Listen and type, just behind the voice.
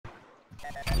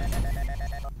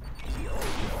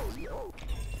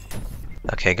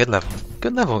Okay, good level.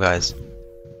 Good level, guys.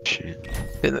 Shit.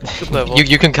 Good level.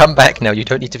 You can come back now. You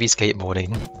don't need to be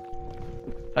skateboarding.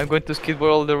 I'm going to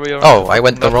skateboard all the way around. Oh, I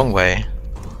went the wrong way.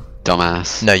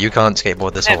 Dumbass. No, you can't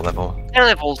skateboard this whole level.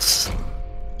 Levels.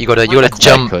 You gotta That's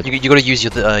jump. not You gotta use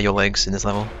your legs in this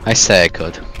level. I say I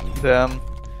could. Damn.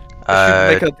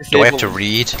 Do I have to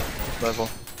read? Level.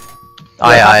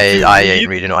 I ain't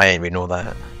reading. I ain't reading all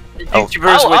that. Oh.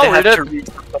 YouTubers would I'll have read to it.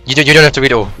 read. You don't have to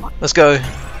read it all. Let's go.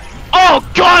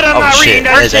 Oh god, I'm Oh not shit! reading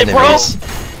that There's shit, bro! enemies.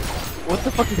 What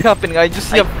the fuck is happening? I just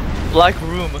see a black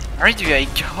room. Where do I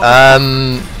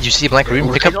go? You see a black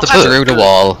room? Pick up the don't Through book. the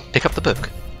wall. Pick up the book.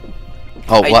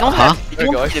 Oh, I what? don't Huh? have- I There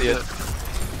you don't go, I have see the it. book.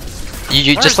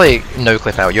 You just like no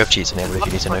clip out. You have cheats enabled if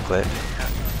you need to no clip.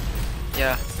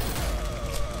 Yeah.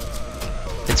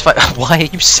 It's fine. Why are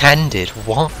you sanded?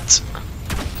 What?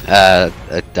 I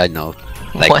know.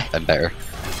 Like, Why? I'm better.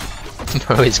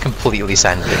 Bro is completely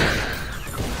sanded.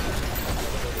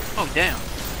 Oh damn.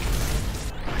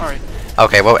 Alright.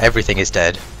 Okay, well everything is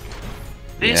dead.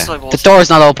 These Yeah. levels. The door's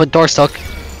not open. Door's stuck.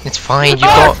 It's fine.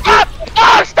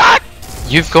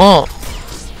 You've got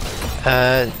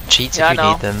cheats Yeah, I if you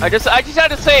know. need them. I just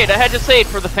had to say it. I had to say it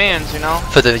for the fans, you know.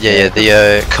 For the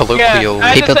colloquial. Yeah,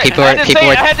 I had to say- People I had to are- say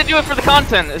it, I had to do it for the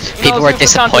content. You know, People do were it for the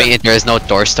content. disappointed there is no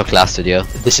door stuck last video.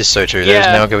 This is so true. There's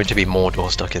Yeah. now going to be more door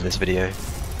stuck in this video.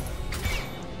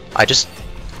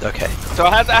 Okay. So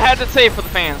I had to say it for the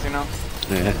fans, you know.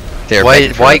 Yeah. They're Why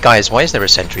begging for it. guys? Why is there a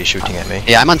sentry shooting at me?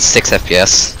 Yeah, I'm on 6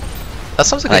 FPS. That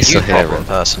sounds like I a still you hear problem, it.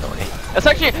 personally. That's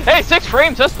actually, hey, 6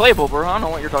 frames. That's playable, bro. I don't know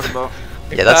what you're talking about.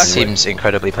 Yeah, that Exactly. seems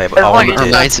incredibly playable. Yeah, Oh, like, you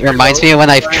did. Reminds me of when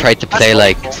I've tried to play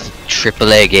like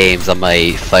AAA games on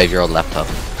my 5-year-old laptop.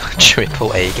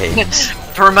 Triple A games.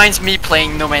 It reminds me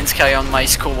playing No Man's Sky on my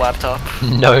school laptop.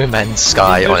 No Man's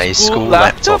Sky on a school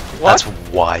laptop. What? That's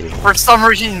wild. For some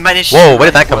reason, it managed to Whoa,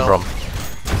 where did run that come well.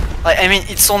 from? Like, I mean,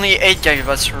 it's only 8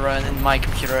 gigabytes to run, and my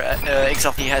computer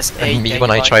exactly has 8 And me gigabytes.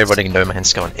 when I try running No Man's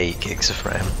Sky on 8 gigs of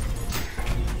RAM.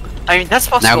 I mean, that's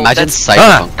possible. Now imagine that's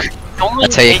Cyberpunk. only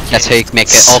That's how you, 8 that's how you gigs. make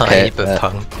it. Okay.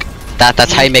 Cyberpunk.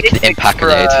 That's how you make an 8 gigs impact for,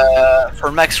 grenade.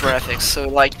 for max graphics, so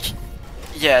like,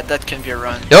 yeah, that can be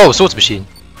run. Oh, swords machine.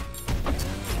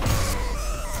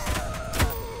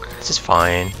 This is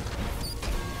fine.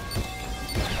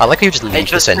 I like how you just I leave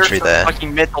the just sentry heard there. some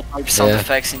fucking metal pipe sound Yeah.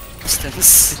 effects in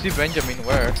instance. You see Benjamin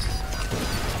where?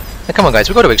 Now, come on, guys,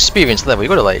 we got to experience the level. We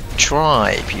got to like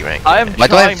try P rank. I am Why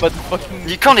do I trying, have- but fucking.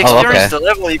 You can't Oh, experience okay. the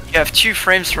level if you have 2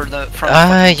 frames for the from the Yeah,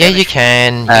 fucking you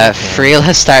can. you can. Friel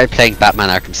has started playing Batman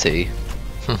Arkham City.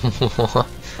 Oh,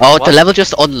 What? the level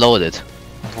just unloaded.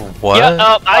 What?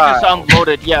 Yeah, I just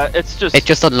unloaded. Yeah, it's just. It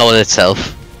just unloaded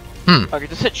itself. Okay,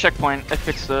 just hit checkpoint. I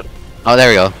fixed it. Oh, there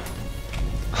we go.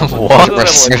 What? Level, We're, I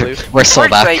so, believe. we're so Where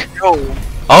do back. I go?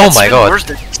 Oh That's my even god. worse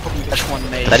than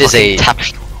one made. That is a Tap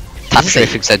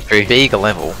strafing sentry. big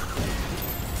level.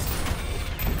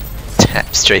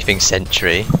 Tap strafing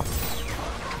sentry.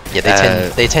 Yeah,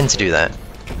 they tend to do that.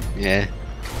 Yeah.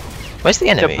 Where's the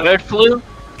The enemy? bird flu?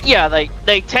 Yeah,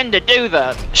 they tend to do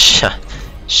that. Shh.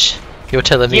 You're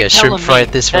telling me You're a shrimp telling fried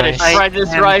me this that rice? it's fried this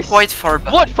am rice. quite far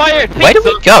back. What fired pizza? Where do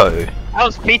we go?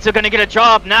 How's pizza gonna get a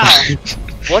job now?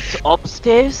 What's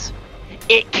upstairs?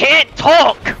 It can't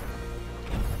talk.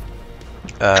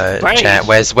 Chat.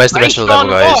 Where's the rest of the Based level, on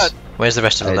guys? what? Where's the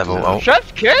rest of the I level? don't know. Oh,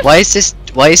 Chef kiss? Why is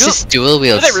this dual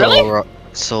wheel Is it really?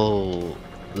 so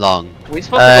long? We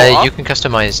supposed to go you up? can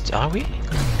customize. Are we?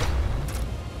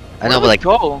 I know, Where but like, do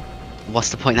we go? what's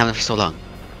the point in having it for so long?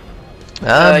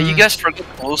 You guys forgot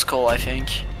Blue Skull, I think.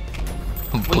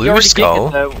 We Blue already did skull.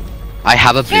 it, though. I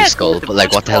have a blue Yeah, skull, the but like,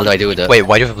 blue what the hell do I do with it? Wait,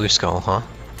 why do you have a blue skull, huh?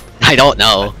 I don't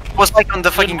know. It was like on the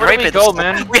fucking where do grape we go,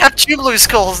 man? We have 2 Blue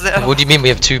Skulls now. What do you mean we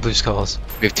have 2 blue skulls?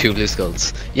 We have 2 blue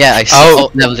skulls. Yeah, I Oh. saw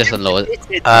level just unloaded.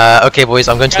 Okay, boys,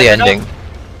 I'm going to the Yeah, no. ending.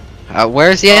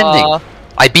 Where's the ending?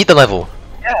 I beat the level.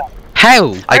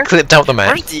 How? I clipped out the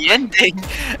map. Where's the ending?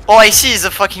 All I see is a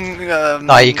fucking.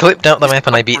 I clipped out the map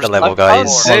and I beat the level,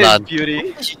 guys. Hold on.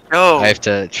 Beauty. Go. I have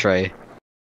to try.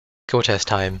 Go test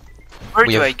time. Where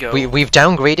do I go? We've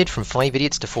downgraded from 5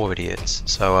 idiots to 4 idiots.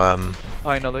 So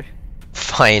Finally.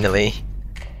 finally,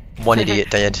 1 idiot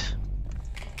dead.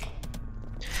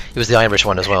 It was the Irish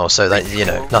one as well, so that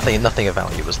nothing of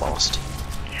value was lost.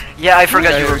 Yeah, I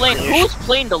forgot you were Who's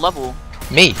playing the level?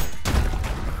 Me,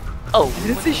 Oh,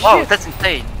 Wow, that's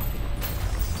insane.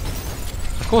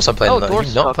 of course I'm playing Oh, the level. door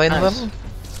You not stuck, playing nice. the level?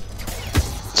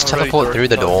 Just Oh, really, teleport door through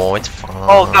the stuck. door. It's fine.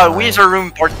 Oh god, Weezer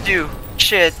Room Part 2.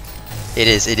 Shit. It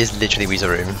is literally Weezer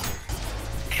Room.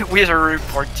 Weezer Room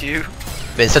Part 2.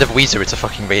 But instead of Weezer, it's a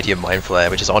fucking radium mind flare,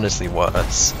 which is honestly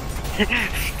worse.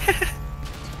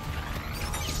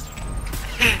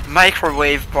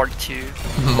 Microwave part 2.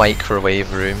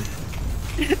 Microwave room.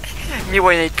 Me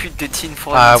when I put the tin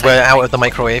foil. We're out of the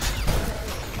microwave.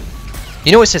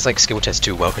 You know it says like skill test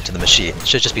 2, welcome to the machine. It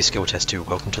should just be skill test 2,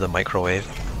 welcome to the microwave.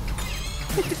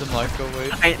 The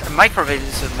microwave. A microwave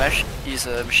is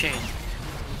a machine.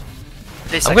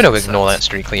 This I'm gonna actually ignore that sucks.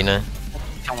 street cleaner.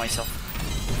 Tell myself.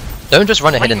 Don't just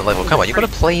run ahead in the level, come on, you gotta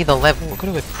play the level, you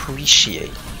gotta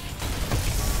appreciate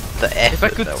the effort. If I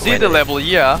could that see went the in. level,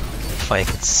 yeah. If I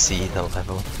could see the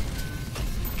level.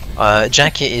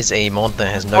 Jacket is a mod that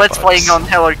has no Let's bugs. playing on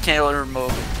Hell or Killer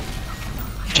mode.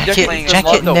 Jacket, playing a Jacket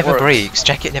mod that never works. breaks,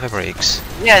 Jacket never breaks.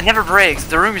 Yeah, it never breaks.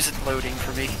 The room isn't loading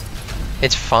for me.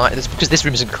 It's fine, it's because this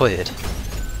room isn't cleared.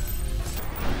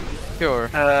 Sure.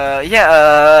 There you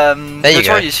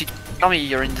Notorious, you tell me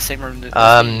you're in the same room that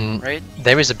right?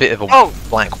 There is a bit of a Oh,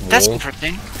 black wall. that's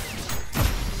interesting.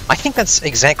 I think that's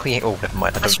exactly. Oh, never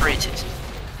mind. I That's don't. rated.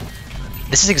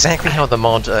 This is exactly how the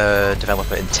mod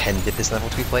developer intended this level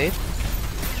to be played.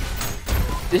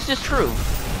 This is true.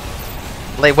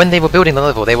 Like when they were building the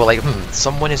level, they were like,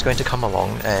 someone is going to come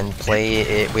along and play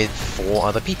it with 4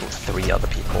 other people, 3 other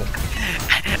people.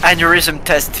 Aneurysm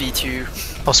test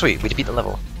V2. Oh sweet, we beat the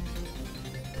level.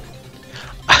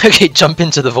 Okay, jump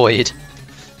into the void.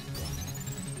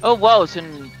 Oh wow, it's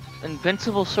an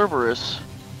invincible Cerberus.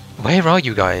 Where are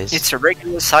you guys? It's a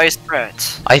regular sized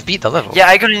threat. I've beat the level. Yeah,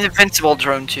 I got an invincible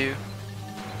drone too.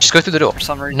 Just go through the door. For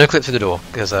some reason. No clip through the door,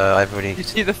 because I've already. You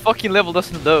see, the fucking level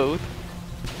doesn't load.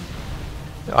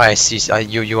 I see.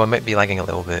 You might be lagging a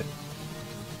little bit.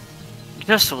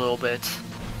 Just a little bit.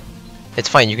 It's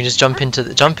fine. You can just jump into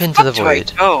the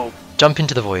void. Oh. Jump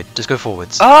into the void. Just go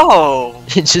forwards. Oh.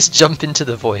 Just jump into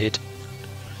the void.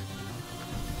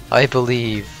 I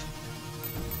believe.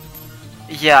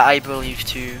 Yeah, I believe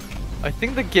too. I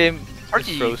think the game Are is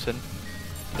you- frozen.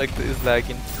 Like, it's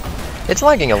lagging. It's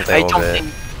lagging a little I don't bit.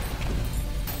 think.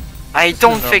 I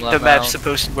don't a think normal the map's amount.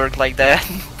 supposed to work like that.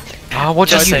 Ah, what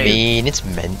do Just you saying. mean? It's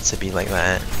meant to be like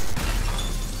that.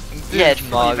 Yeah, This it's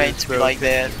mod really meant is to be like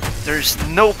that. There's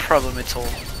no problem at all.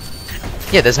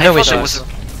 Yeah, there's I no thought there issues.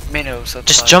 was a minnow, so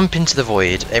Just jump into the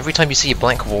void. Every time you see a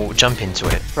black wall, jump into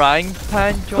it. Frying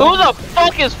pan, Who John? the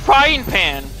fuck is Frying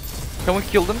Pan? Can we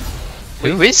kill them?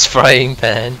 Who is Frying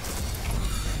Pan?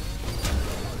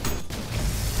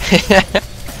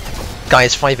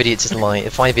 Guys, 5 idiots is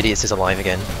alive. 5 idiots is alive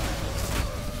again.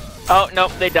 Oh no,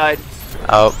 they died.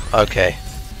 Oh, okay.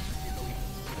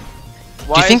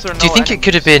 Why do you is there think no it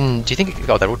could have been? Do you think?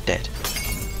 Oh, they're all dead.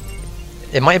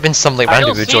 It might have been some like I random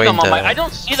don't who see them joined. on my. I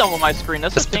don't see them on my screen.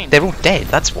 That's the thing. They're all dead.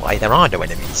 That's why there are no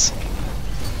enemies.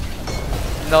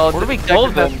 No, What do we call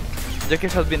them?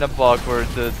 Jacket has been a bug where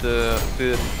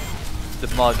the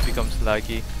mod becomes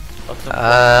laggy. At some point.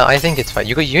 I think it's fine.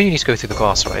 You need to go through the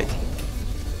glass, right?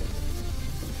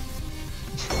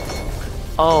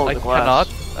 Oh, I the glass. cannot.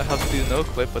 I have to do no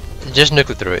clip, but Just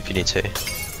knuckle through it if you need to.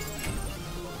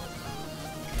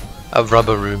 A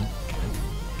rubber room.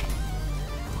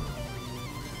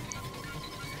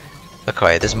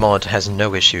 Okay, this mod has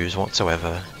no issues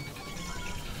whatsoever.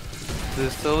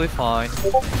 this is totally fine.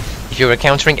 If you're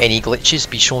encountering any glitches,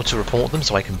 be sure to report them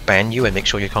so I can ban you and make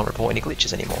sure you can't report any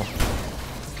glitches anymore.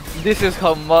 This is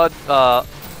how mod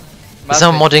This is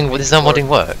how matchmaking modding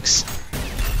works.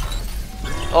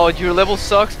 Oh, your level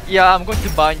sucks? Yeah, I'm going to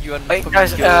bind you and Hey fucking guys,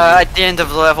 kill you. at the end of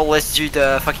the level, let's do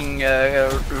the fucking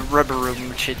rubber room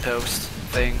shitpost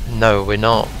thing. No, we're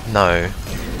not. No.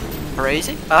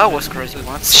 Crazy? I was crazy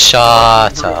once.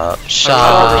 Shut up.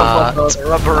 Shut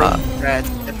Rubber up. room rat.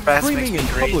 That makes Screaming me in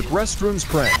great. public restrooms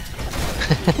prank.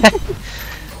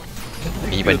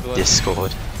 Me Good went one.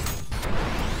 Discord.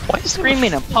 Why is there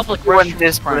Screaming in public When restroom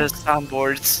this prank. was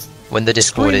soundboards. when the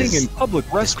Discord Screaming is in public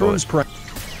restrooms prank.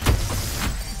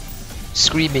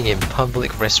 screaming in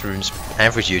public restrooms?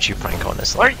 Average YouTube prank,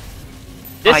 honestly. What?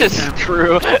 This I is am-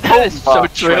 true. That is so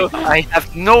true. I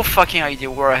have no fucking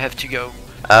idea where I have to go.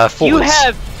 You Forwards.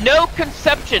 have no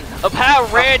conception of how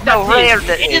rare that How is. rare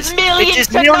that It is. is millions It is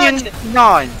to million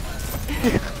none. none.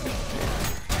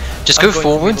 Just I'm go going to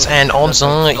forwards, middle. and odds That's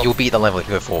are not- you'll beat the level if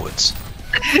you go forwards.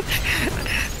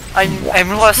 I'm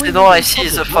lost and all I see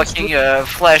is a fucking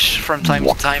flash from time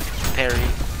to time parry.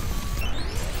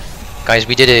 Guys,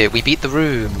 we did it. We beat the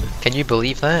room. Can you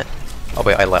believe that? Oh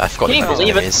wait, I forgot Can you about those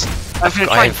believe it? enemies. I'm gonna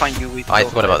try I've- and find you with I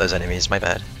forgot about those enemies. My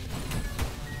bad.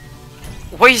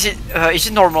 Why is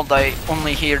it normal that I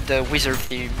only hear the wizard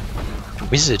theme?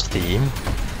 Wizard theme.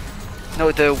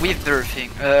 No, the wither thing.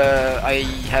 I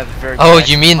have very Oh, bad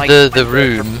you mean mic- the mic-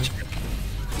 room?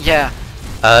 Yeah.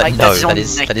 Like, No, that's that only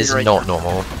is connected right not now.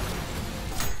 normal.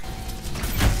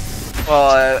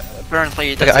 Well,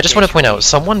 apparently. Okay, That's I just the want to case point for out, me.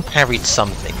 someone parried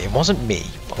something. It wasn't me.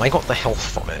 I got the health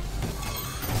from it.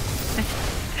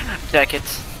 Jacket.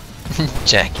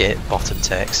 Jacket, bottom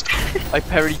text. I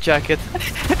parry jacket.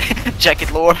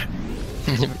 Jacket lore.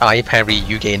 I parry,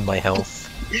 you gain my health.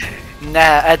 Nah,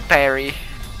 add parry.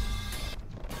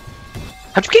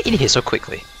 How'd you get in here so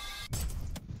quickly?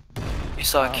 You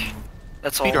suck.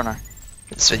 That's all. Speedrunner.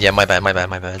 So, yeah, my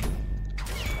bad.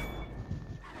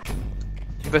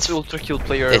 Best ultra kill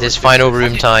player. It ever. is final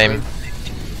room time.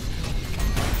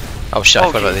 Oh shit, I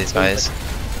forgot about Okay. these guys.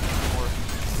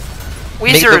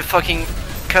 Where's Make your the- fucking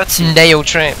cutscene? Nail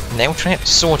trap,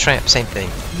 saw trap, same thing.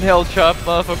 Nail trap,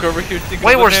 motherfucker over here.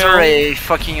 Why was there a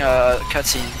fucking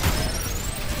cutscene?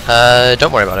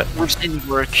 Don't worry about it. Which didn't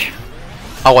work.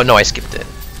 Oh well, no, I skipped it.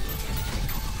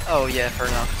 Oh yeah, fair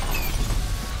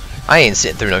enough. I ain't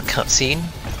sitting through no cutscene.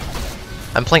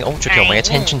 I'm playing Ultra Kill, my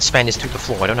attention span is through the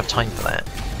floor, I don't have time for that.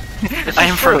 I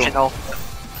am functional.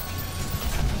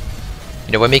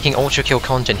 You know, we're making Ultra Kill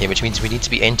content here, which means we need to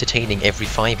be entertaining every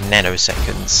 5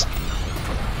 nanoseconds.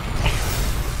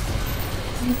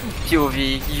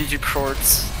 POV, YouTube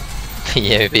shorts.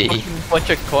 Yeah, B. Punch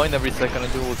a coin every second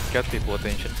and do will get people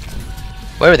attention.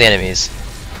 Where are the enemies?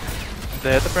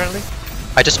 Dead apparently?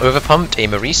 I just overpumped a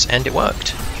Maurice and it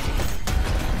worked.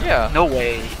 Yeah. No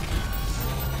way.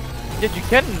 Yeah, you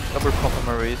can overcome a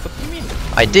Maurice. What do you mean?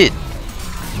 I did.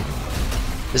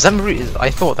 Is that Maurice? I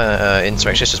thought that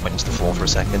Insurrectionist just went into the floor for a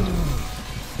second.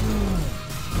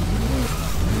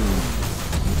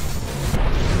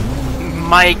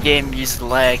 My game is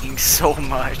lagging so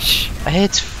much.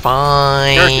 It's There's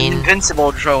fine. an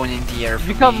invincible drone in the air. You for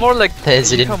become me. more like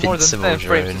There's you an become more than invincible 10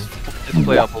 frames. It's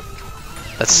playable.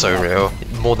 That's so real.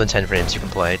 More than 10 frames you can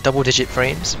play. Double-digit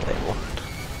frames? Playable.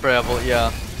 Playable,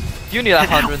 yeah. You need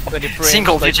 120 frames.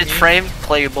 Single like digit me. frame,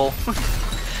 playable.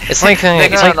 It's like No,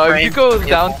 it's like no, if you go frame,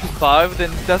 down playable. to 5,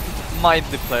 then that might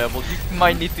be playable. You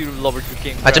might need to lower your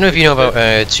game. I don't know if you know about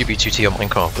graphics, 2B2T on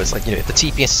Minecraft, but it's like, you know, if the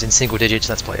TPS is in single digits,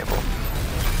 that's playable.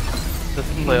 but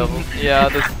that's playable. Yeah,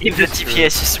 that's. If the that's true. TPS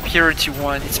is superior to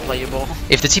 1, it's playable.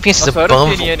 If the TPS is Also, I don't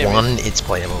above see any enemies. 1, it's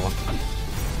playable.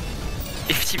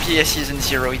 If TPS isn't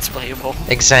 0, it's playable.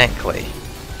 Exactly.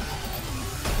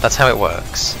 That's how it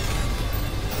works.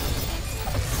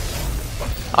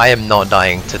 I am not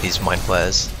dying to these mine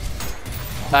flares.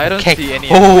 I don't Okay. see any.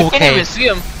 Oh, We can't okay. even see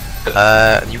them.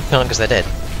 You can't because they're dead.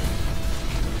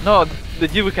 No,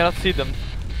 we cannot see them.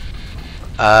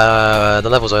 The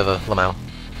level's over, Lamau.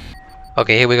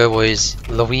 Okay, here we go, boys.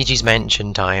 Luigi's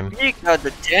Mansion time. You got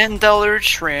the $10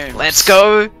 shrimp. Let's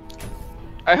go!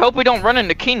 I hope we don't run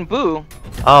into King Boo.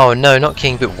 Oh no, not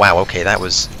King Boo. Wow, okay, that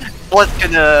was What's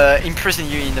gonna imprison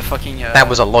you in the fucking that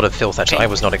was a lot of filth actually. I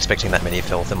was not expecting that many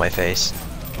filth in my face.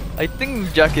 I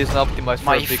think Jack is not optimized for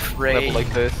My a big fray. level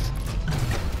like this.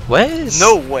 Where's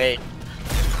No way.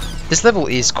 This level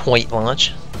is quite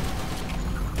large.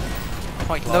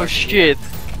 Quite No large. shit.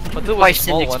 But there was a 5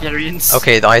 small one. experience.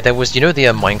 Okay, there was, you know, the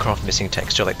Minecraft missing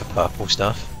texture, like the purple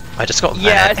stuff. I just got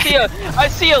Yeah, that. I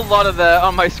see a lot of that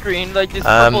on my screen, like this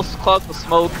purple cloud of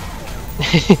smoke.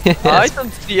 I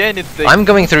don't see anything. I'm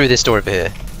going through this door over here.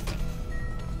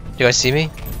 Do you guys see me?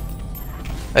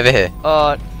 Over here.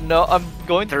 No, I'm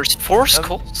going to. There's 4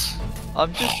 skulls.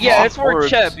 I'm just. Yeah, it's where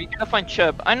orbs. Cheb. You gotta find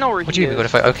Cheb. I know where What he do you mean is. we're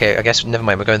gonna fight? Okay, I guess never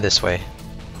mind. We're going this way.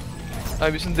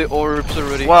 I'm using the orbs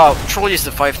already. Wow, truly is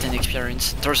the 510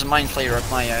 experience. There's a mine player at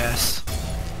my ass.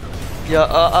 Yeah,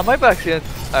 I might by accident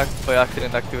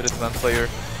activated man player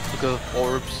because of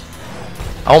orbs.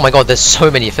 Oh my god, there's so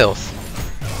many filth.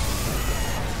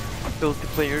 Filthy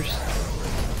players.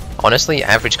 Honestly,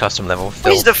 average custom level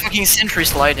Why is filth. the fucking sentry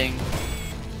sliding?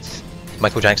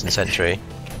 Michael Jackson Century.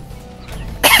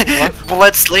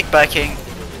 Blood slick backing.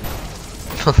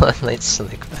 Let's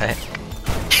slick back.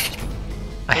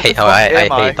 I hate how I hate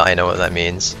that I know what that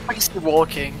means. Why is he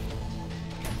walking?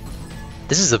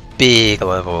 This is a big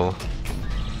level.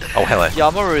 Oh hello. Yeah,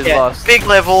 I'm already Yeah, lost. big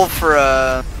level for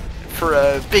a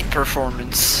big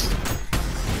performance.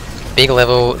 Big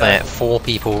level that 4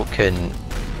 people can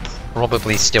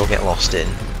probably still get lost in.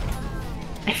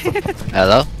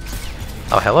 Hello?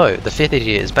 Oh hello, the 5th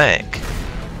idiot is back.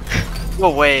 Go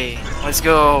away. Let's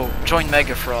go. Join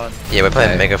Mega Fraud. Yeah, we're playing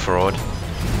Okay. Mega Fraud.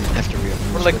 After real.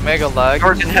 We're like mega lag.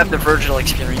 Or can have the Virgil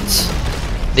experience.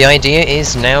 The idea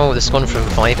is now this has gone from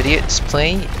 5 idiots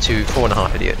play to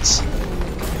 4.5 idiots.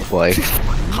 Why?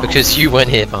 Because you weren't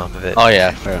here for half of it. Oh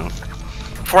yeah, fair enough.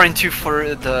 4 and 2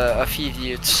 for the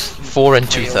idiots. 4 and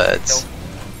 2/3.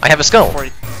 I have a skull. 4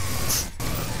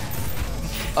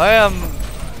 I am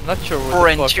not sure where 4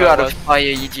 the and fuck 2 I out of was. 5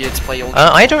 idiots play old.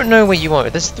 I don't know where you are.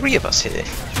 There's 3 of us here.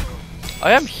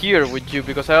 I am here with you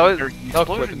because I always Your not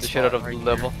quitting explosion's the shit out of right the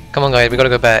there. level. Come on, guys, we gotta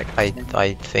go back. I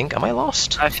think. Am I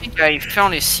lost? I think I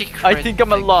found a secret. I think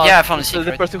I'm a lot. Yeah, I found a So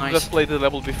secret. the person who Nice. has played the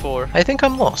level before. I think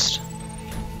I'm lost.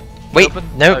 Wait, Open-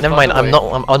 no, I never found mind. a I'm way. not.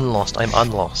 I'm unlost. I'm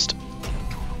unlost.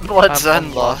 What's I'm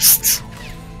unlost?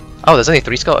 Oh, there's only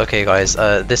 3 skulls. Okay, guys.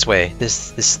 This way.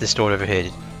 This door over here.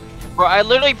 Bro, I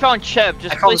literally found Cheb.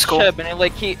 Just I found play skull. Cheb and it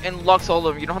like he unlocks all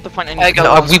of them. You don't have to find any. I got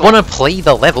No, one we skull. want to play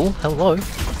the level. Hello.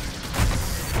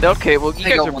 Okay, well you I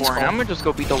guys got are one boring. skull. I'm gonna just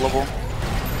go beat the level.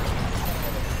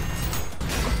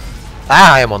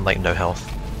 Ah, I am on like no health.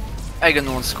 I got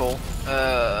one skull.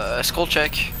 Skull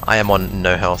check. I am on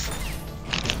no health.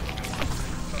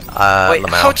 Wait, Lamau,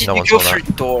 how did no you one go saw through that.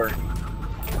 the door?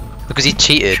 Because he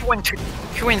cheated. You went through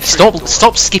the door.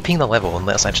 Stop skipping the level and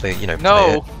let's actually, you know, play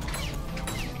No.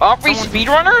 Aren't we Someone-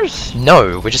 speedrunners? it.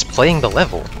 No, we're just playing the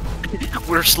level.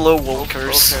 We're slow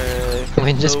walkers. Okay.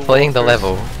 We're just No playing the walkers.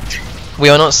 level. We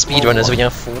are not speedrunners, we are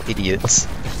full idiots.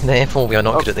 Therefore, we are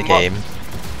not good at the game.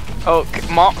 Okay,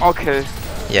 okay.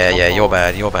 Yeah, you're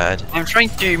bad, you're bad. I'm trying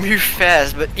to move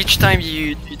fast, but each time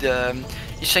you do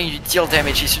each time you deal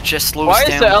damage, it just slows Why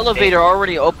down. is the elevator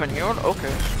already open? You're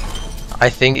okay. I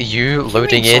think you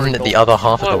loading mean, in sorry, the Gold? other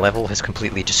half of the Whoa. level has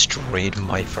completely destroyed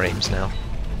my frames now.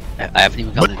 I haven't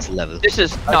even gotten into the level. This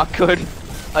is not good.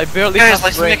 I barely Guys, have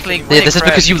let's brains technically- anymore. Yeah, this is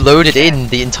because you Minecraft. loaded in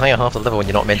the entire half of the level and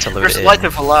you're not meant to load There's it light in.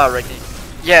 of Allah already.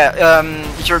 Yeah,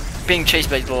 you're being chased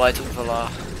by the light of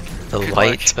Allah. The Good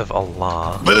light of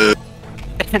Allah. The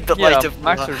Yeah, light of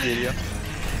Maxer Allah. video.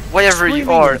 Whatever you Screaming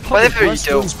are, in public whatever you do,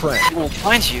 restrooms prank. it will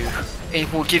find you, and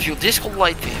it will give you disco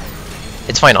light beam.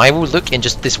 It's fine, I will look in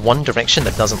just this one direction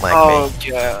that doesn't lag Oh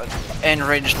me. god,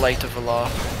 enraged light of Allah.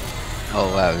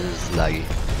 Oh wow, this is laggy.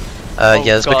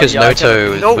 Yeah, it's God, because yeah, I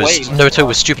Noto No was way. Noto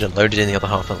was stupid and loaded in the other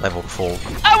half of the level before.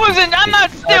 I'm not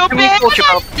Can we talk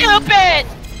about stupid!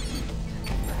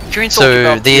 Can we talk So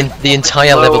about the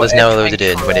entire low level is now and loaded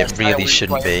in when it high really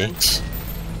shouldn't be. requirements?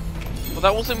 Well,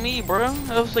 that wasn't me, bro.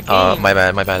 That was the game. My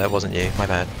bad, that wasn't you, my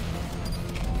bad.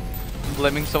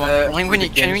 Blaming someone.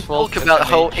 Linguini, can we talk about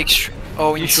how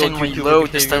insanely YouTube low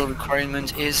the behavior. style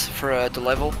requirement is for the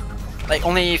level? Like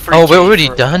only for Oh, we're already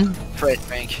done? Fred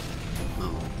rank.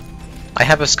 I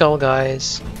have a skull,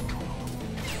 guys.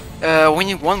 We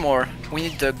need one more. We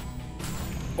need the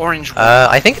orange one.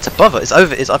 I think it's above us.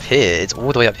 It's up here. It's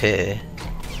all the way up here.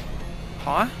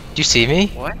 Huh? Do you see me?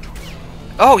 What?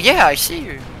 Oh yeah, I see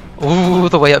you. All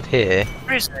the way up here.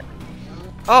 Where is it?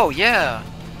 Oh yeah.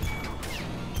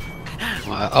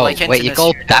 Oh Like wait, you Antinous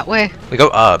go here. that way? We go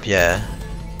up, yeah.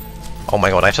 Oh my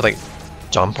god, I have to like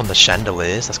jump on the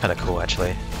chandeliers. That's kind of cool,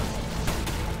 actually.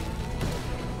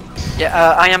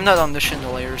 Yeah, I am not on the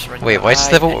chandeliers right Wait, now. why is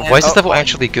this level? Why is this level oh,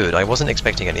 actually good? I wasn't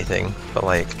expecting anything, but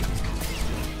like,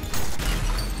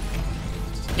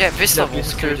 Yeah, this The level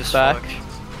is good visitors as back.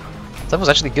 fuck. this level's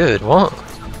actually good. What?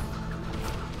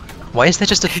 Why is there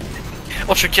just a?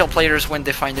 ULTRAKILL players when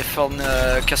they find a fun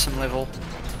custom level.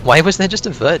 Why was there just a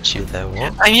virtue there?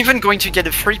 What? I'm even going to get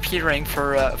a free P rank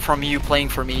for from you playing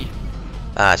for me.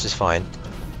 Ah, it's just fine.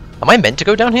 Am I meant to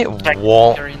go down here? Jack-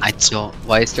 What? I don't.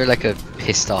 Why is there like a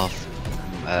pissed off?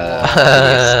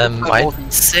 Level's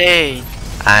insane.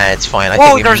 Ah, it's fine. I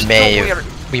Whoa, think there's we may no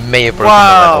have, we may have broken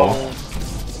Wow.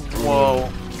 the level. Whoa.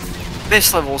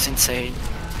 This level's insane.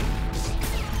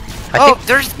 I Oh, think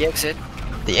there's the exit.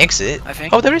 the exit. I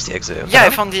think. Oh, there is the exit. Yeah, I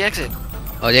Huh? found the exit.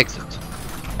 Oh, the exit.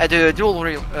 At the dual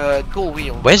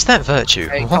wheel. Where's that virtue?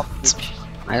 I What?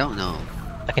 I don't know.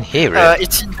 I can hear it.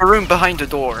 It's in the room behind the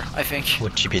door, I think.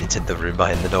 What do you mean it's in the room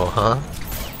behind the door, huh?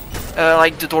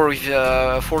 Like the door with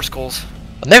 4 skulls.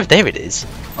 Oh, there it is.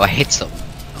 Oh, I hit some.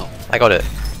 I got it.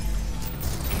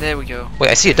 There we go. Wait,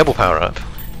 I see a double power up.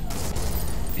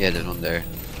 Yeah, there's one there.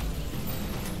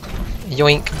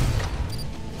 Yoink.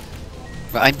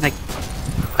 But I'm like,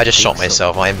 I just shot so.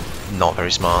 myself. I'm not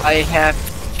very smart. I have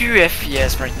 2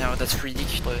 FPS right now, that's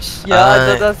ridiculous.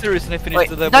 Yeah, that's the reason I finished Wait,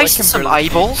 the did level. I I see can some barely see.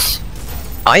 eyeballs?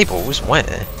 Eyeballs?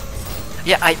 Where?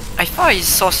 Yeah, I thought I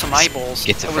saw some eyeballs.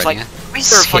 I was like, Schizophrenia. why is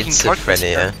there a fucking darkness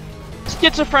Schizophrenia. there?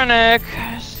 Schizophrenic.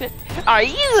 Are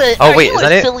you a, Oh, are wait, you is a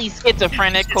that it? silly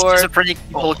schizophrenic core? Schizophrenic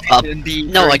people Up. can be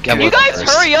No, very I got You one guys first.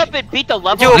 hurry up and beat the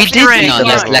level. Yo, We did Frank, beat No, the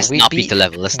let's, level. let's We not beat the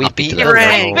level. Let's we not beat the beat level. the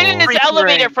Frank. I've been in this Frank.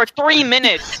 elevator for 3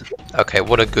 minutes. Okay,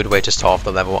 what a good way to start off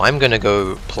the level. I'm gonna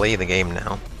go play the game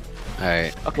now.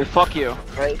 Alright. Okay, fuck you.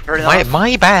 Right, fair enough.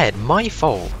 My bad. My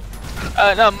fault.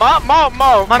 No, my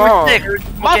mistake,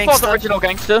 My fault, gangsta. original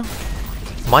gangster.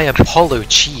 My Apollo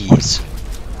cheese.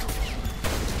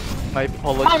 My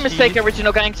apologies. My mistake,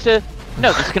 original gangster.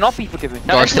 No, this cannot be forgiven.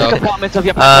 No, Garth this is the Dog. compartments of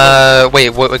your Wait,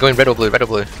 we're going red or blue? Red or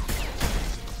blue?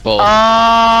 Both.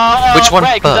 Which one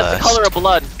right, 'cause that's the first? color of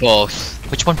blood. Both.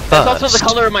 Which one first? That's also the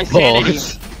color of my sanity.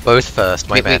 Both first.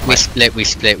 My bad. We split.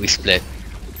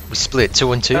 We split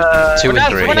 2 and 2, 2 We're and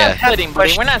not, 3. we're not yeah. splitting,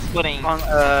 buddy. We're not splitting. On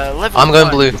level I'm going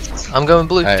 1, blue. I'm going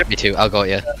blue. Alright, me too. I'll go,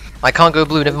 yeah. I can't go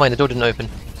blue. Never mind. The door didn't open.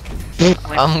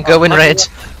 I'm on going level red.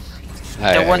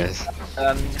 Alright, one- guys.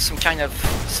 some kind of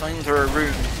cylinder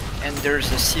room, and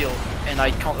there's a seal, and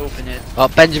I can't open it. Oh,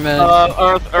 Benjamin!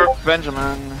 Earth,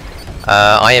 Benjamin.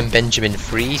 I am Benjamin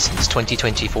Free since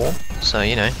 2024. So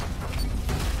you know.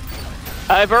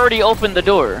 I've already opened the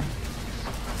door.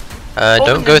 Don't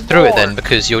Open go the through it door. then,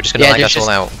 because you're just gonna Yeah, lag there's us all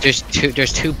out. There's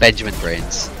two Benjamin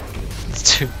brains.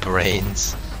 It's 2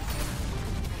 brains.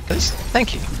 Guys,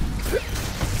 thank you.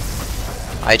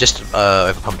 I just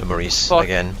overpumped a Maurice Fuck.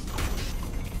 again.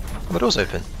 Oh, the door's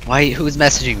open. Why? Who's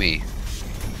messaging me?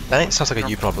 That sounds like a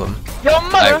you problem. Your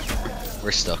mother!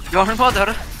 We're stuck. Your mother.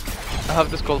 I have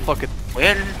this gold, fuck it.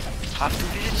 Well, have to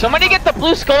visit. Somebody get the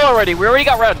blue skull already. We already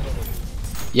got red.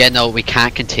 Yeah, no, we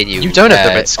can't continue. You don't have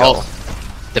the red skull. Oh,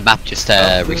 the map just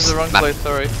Oh, this is the wrong map, place,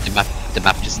 sorry. the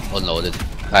map just unloaded.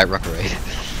 Alright, rock raid.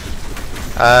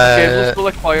 Okay, blue Uh, skull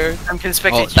acquired. I'm Oh,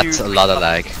 expecting that's you. a lot of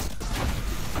lag.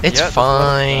 it's Yeah, that's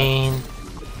fine.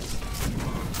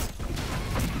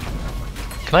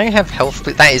 Can I have health,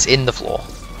 please? That is in the floor.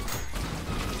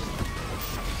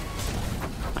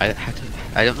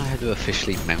 I don't know how to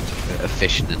officially mount a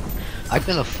fish, and I'm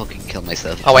gonna fucking kill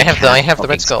myself. Oh, I have the can't red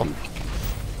fucking skull. speak.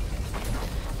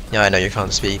 Yeah, I know you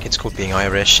can't speak. It's called being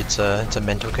Irish. It's a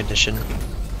mental condition.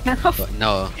 But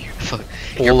no, fuck.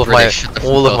 All You're of British, shut the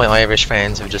all fuck of my up. Irish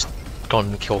fans have just gone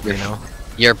and killed me now.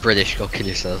 You're British. Go kill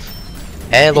yourself.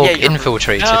 Airlock Yeah, you're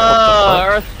infiltrated. Ah,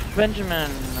 What Earth,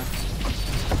 Benjamin. the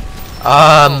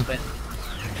fuck?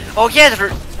 Oh yeah,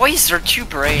 why is there 2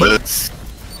 brains?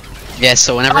 Yeah,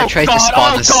 so whenever I try to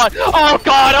spawn this, Oh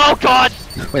god!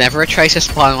 whenever I try to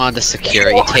spawn one of the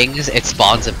security things, it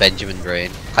spawns a Benjamin brain.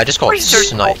 I just got Why is there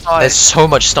sniped. no There's so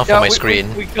much stuff on my we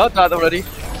screen. got that already.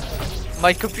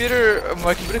 My computer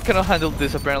cannot handle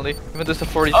this apparently. Even though it's a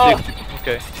 46. Oh.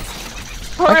 Okay.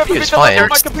 Hurry up, computer's because fine.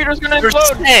 my computer's gonna There's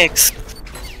explode! snakes.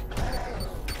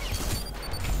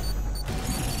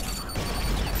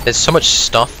 There's so much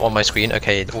stuff on my screen.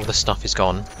 Okay, all the stuff is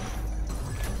gone.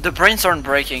 The brains aren't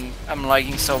breaking. I'm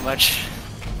lagging so much.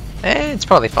 It's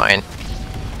probably fine.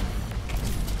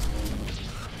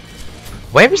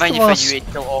 Where is the Mind if I last? do a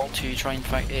kill all to try and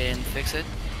fix it?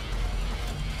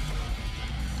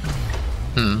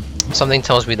 Something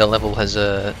tells me the level has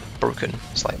broken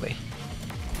slightly.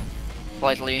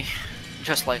 Slightly.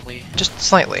 Just slightly. Just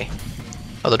slightly.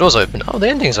 Oh, the door's open. Oh, the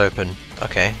ending's open.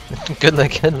 Okay. Good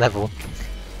level.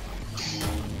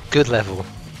 Good level.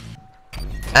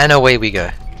 And away we go.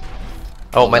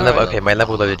 Oh, my level. Okay, my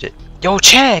level loaded it. Yo,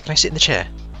 chair! Can I sit in the chair?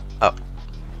 On.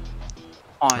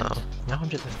 Oh, no, I'm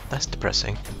just. That's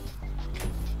depressing.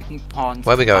 On.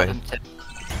 Where we going? bottom tip.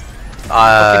 Fucking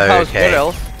house, what Okay.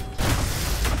 else?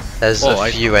 There's Oh, a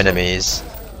I- few enemies.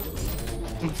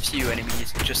 Few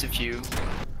enemies, just a few.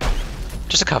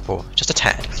 Just a couple. Just a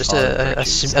tad. Just Oh, a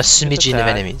virtues. smidgen of tad.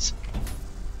 enemies.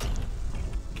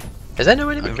 Is there no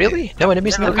enemy? Okay. Really? No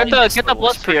enemies in Get the the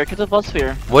blood sphere, get the blood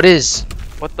sphere. What is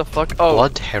What the fuck? Oh,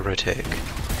 Blood Heretic?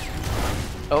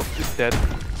 oh, it's dead.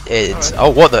 It's oh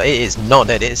what the? It is not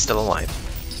dead. It is still alive.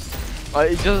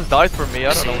 It just died for me.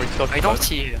 I don't know what he's talking I don't about.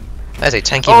 see him. That's a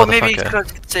tanky Oh, maybe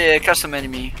motherfucker. it's a custom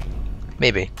enemy.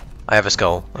 Maybe. I have a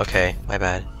skull. Okay, my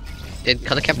bad. It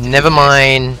kind of kept. Never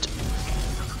mind.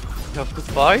 You have to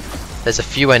fight? There's a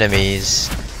few enemies.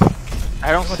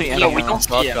 I don't see Yeah, anyone. we don't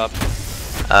see him. Drop.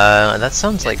 That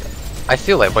sounds like. I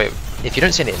feel like wait. If you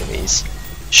don't see any enemies,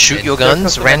 shoot Then your there's guns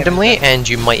nothing randomly, enemy and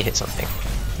you might hit something.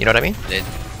 You know what I mean? Then.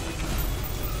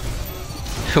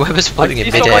 Whoever's floating I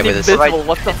in see midair someone with a invisible.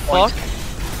 What the fuck?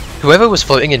 whoever was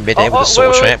floating in midair with a wait,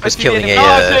 sword wait, trap wait, was I see killing the a. Oh,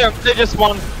 I see him. They just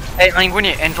won. Hey, I'm going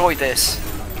to enjoy this.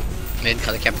 Men,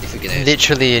 kan det Captain Fuganes?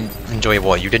 Literally enjoy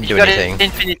what? You didn't do You got anything.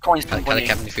 infinite coins. Kan det Bunny.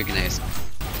 Captain Fuganes?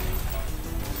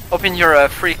 Open your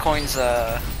free coins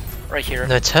right here.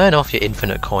 No, turn off your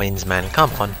infinite coins, man.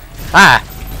 Come on. Ah!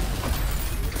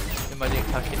 Imagine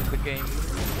hacking the game.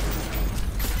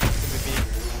 Maybe.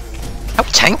 How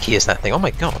tanky is that thing? Oh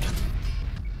my god.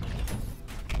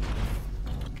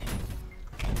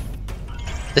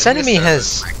 This enemy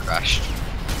has. crashed.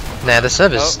 Nah, the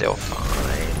server's Oh. still fine.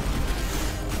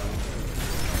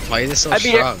 Why is it so I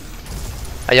beat it. strong?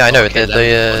 Yeah, I know. Okay,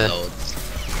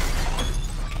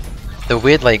 The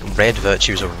weird like red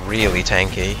virtues are really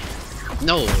tanky.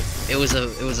 No, it was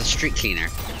a street cleaner.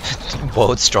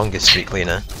 World's strongest street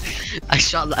cleaner.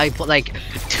 I put like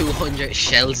 200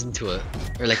 shells into it,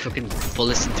 or like fucking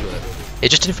bullets into it. It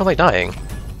just didn't feel like dying.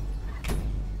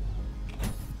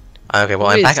 Okay, well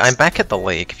Who I'm back. is- I'm back at the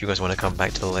lake. If you guys want to come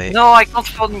back to the lake. No, I can't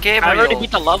find Gabriel. I already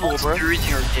beat the level, bro. You're reading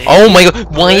your game. Oh my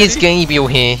god! Why is Really? Gabriel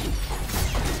here?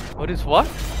 What is what?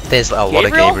 There's a lot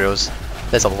of Gabriel? Gabriels.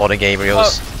 There's a lot of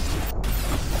Gabriels.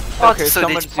 What? Okay, So did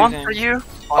someone's one using- for you?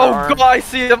 Oh Or- god, I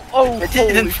see them! Oh, It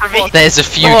didn't holy for me. fuck. There's a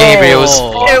few Oh. Gabriels.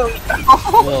 Ew.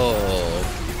 Whoa.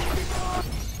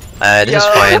 This is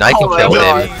fine. I can oh my kill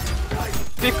God. him.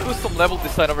 Big custom level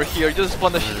design over here. Just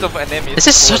spawn a shit of enemies. This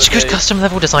is for such the good day. custom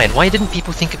level design. Why didn't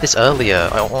people think of this earlier?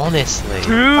 Honestly.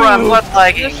 Bro, I'm not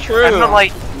lagging. That's true. I'm not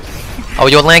like. Oh,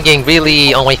 you're lagging,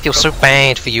 really? Oh, I feel so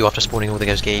bad for you after spawning all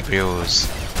those Gabriels.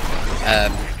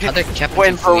 Other captains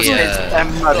When if we, Rose hits,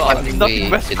 I'm not Oh, lagging. nothing we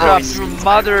best did crap, this. your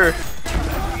mother.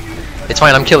 It's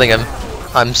fine, I'm killing him.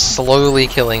 I'm slowly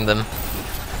killing them.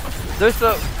 There's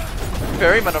a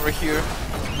ferryman over here.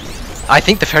 I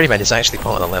think the ferryman is actually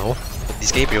part of the level. But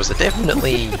these Gabriels are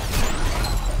definitely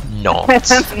not.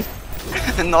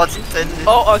 Not intended.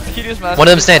 Oh, it's hideous man. One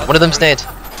of them's dead, one of them's dead.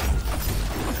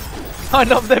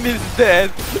 One of them is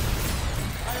dead.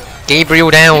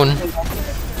 Gabriel down.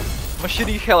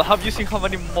 Machine hell, have you seen how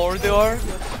many more there are?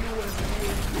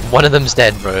 One of them's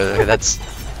dead, bro. That's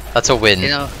a win.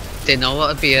 They know what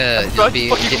would be a. I'm trying to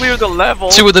fucking clear the level.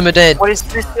 Two of them are dead. What is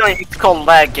this doing? It's called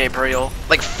lag, Gabriel.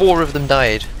 Like 4 of them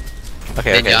died.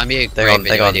 Okay, Ninja, I mean, they're great gone,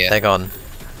 they're video gone, idea. they're gone.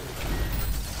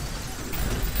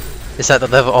 Is that the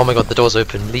level? Oh my god, the door's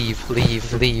open. Leave,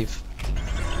 leave, leave.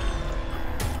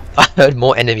 I heard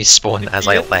more enemies spawn as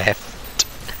I left.